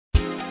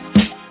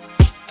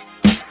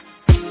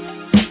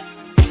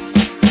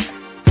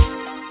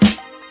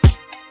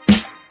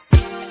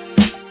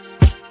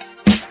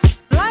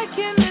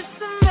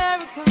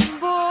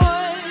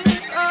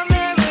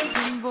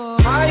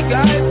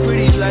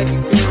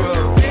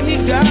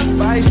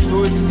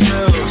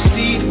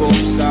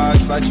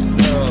like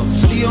Chanel.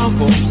 See on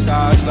both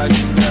sides like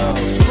Chanel.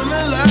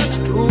 Swimming laps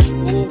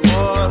through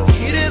water,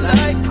 eating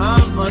like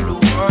I'm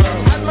underworld.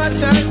 Had my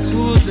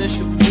tattoos in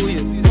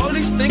Shibuya.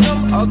 Police think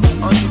I'm out the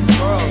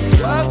underworld.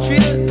 12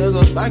 treat a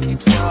nigga like he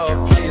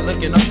 12. They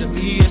looking up to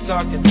me and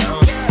talking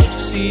down. Don't you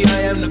see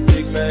I am the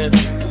big man?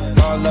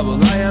 God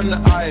level, I am the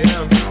I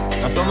am.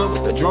 I'm filming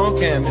with the drone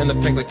cam and the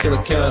pink like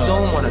Killa Cam.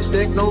 Zone on that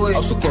stick, no way.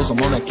 I'm so close, I'm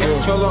on that kill.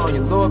 Controller on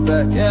your lower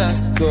back, yeah, it's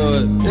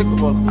good. Dick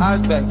roll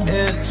eyes back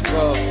in the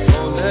scrub.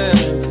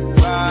 Rollin',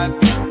 ride,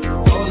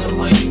 rollin'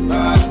 when you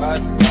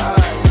ride.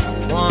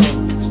 One,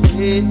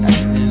 hit,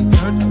 and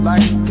turn the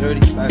light dirty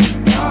like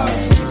a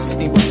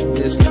 16 bucks of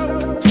this.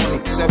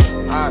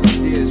 27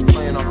 ideas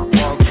playing on the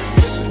wall.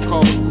 This is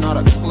code, not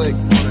a click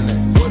on it.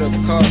 With a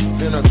cup,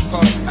 then a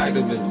cup,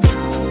 activate.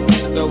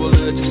 Double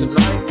edge just a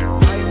night.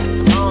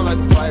 I don't like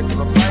to fight, but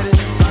I'm fighting.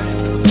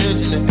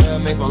 Edge in the air,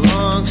 make my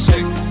lungs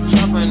sick.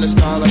 Chopper in the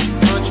sky like a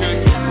country.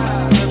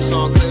 Lips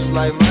on clips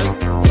like Mike.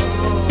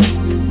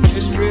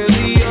 It's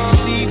really you.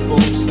 See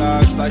both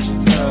sides like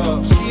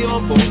Chanel. See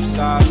on both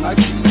sides like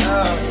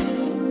Chanel.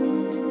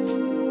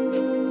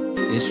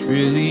 It's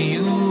really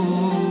you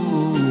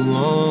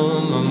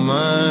on my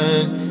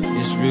mind.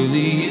 It's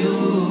really you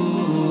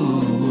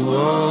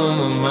on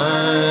my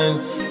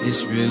mind.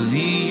 It's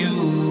really you.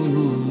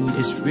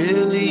 It's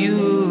really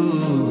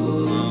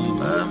you on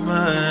my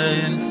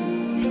mind.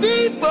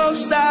 Need both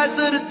sides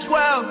of the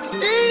 12.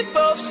 Need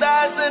both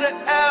sides of the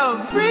L.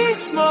 Free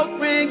smoke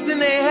rings in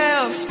they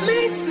hell.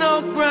 Sleet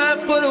snow grind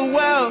for the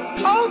well.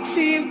 Whole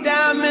team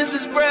diamonds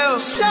is real.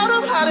 Show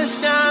them how to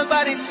shine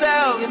by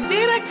themselves. You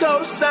need a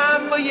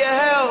cosign for your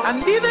help. I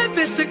need that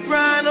bitch to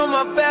grind on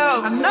my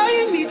belt. I know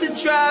you need to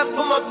drive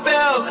for my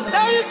belt. I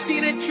know you see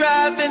the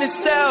drive in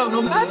itself.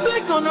 No my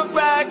click on the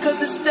ride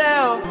cause it's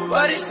stale.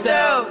 But it's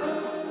stale.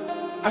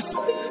 I see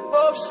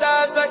both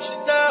sides like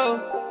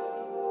Chanel.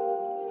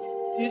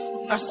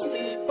 I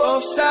see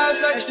both sides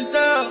like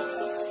Chanel.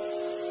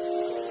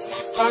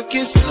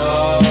 Pockets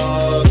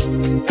snug,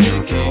 they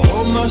can't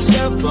hold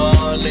myself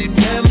on. They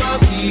pay my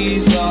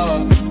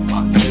visa,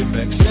 my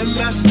Amex and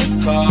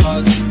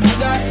MasterCards. I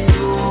got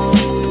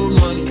new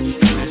money,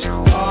 and it's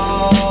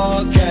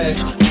all cash. I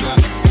got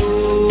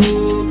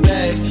new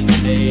bags, and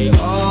they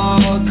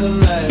all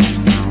collect.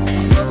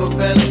 Rubber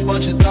band, a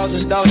bunch of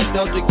 $1,000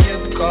 Delta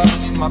gift cards.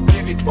 See my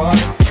baby boy,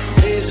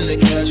 days in the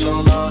cash,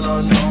 oh no.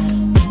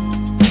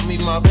 I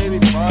mean my baby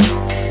boy,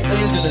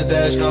 days in the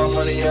dash, count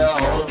money at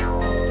home.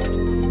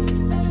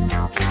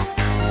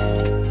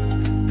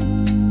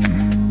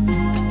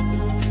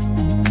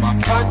 My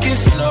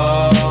pockets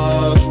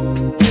snug,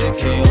 they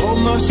can't hold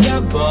my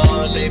step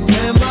on. They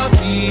pay my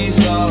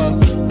visa,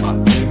 my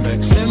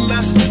Amex and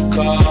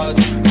MasterCards.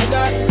 I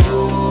got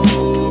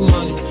new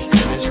money,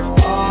 and it's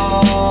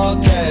all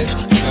cash.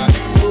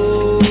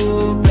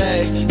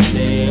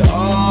 They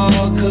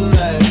all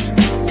collect.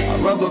 I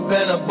rubber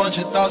band a bunch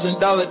of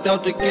 $1,000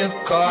 Delta gift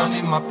cards.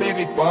 I mean my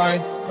baby boy,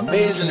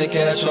 amazing the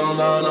cash, oh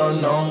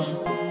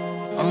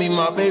no. I mean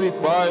my baby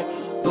boy,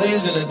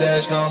 blazing the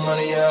dash, count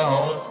money at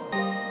home.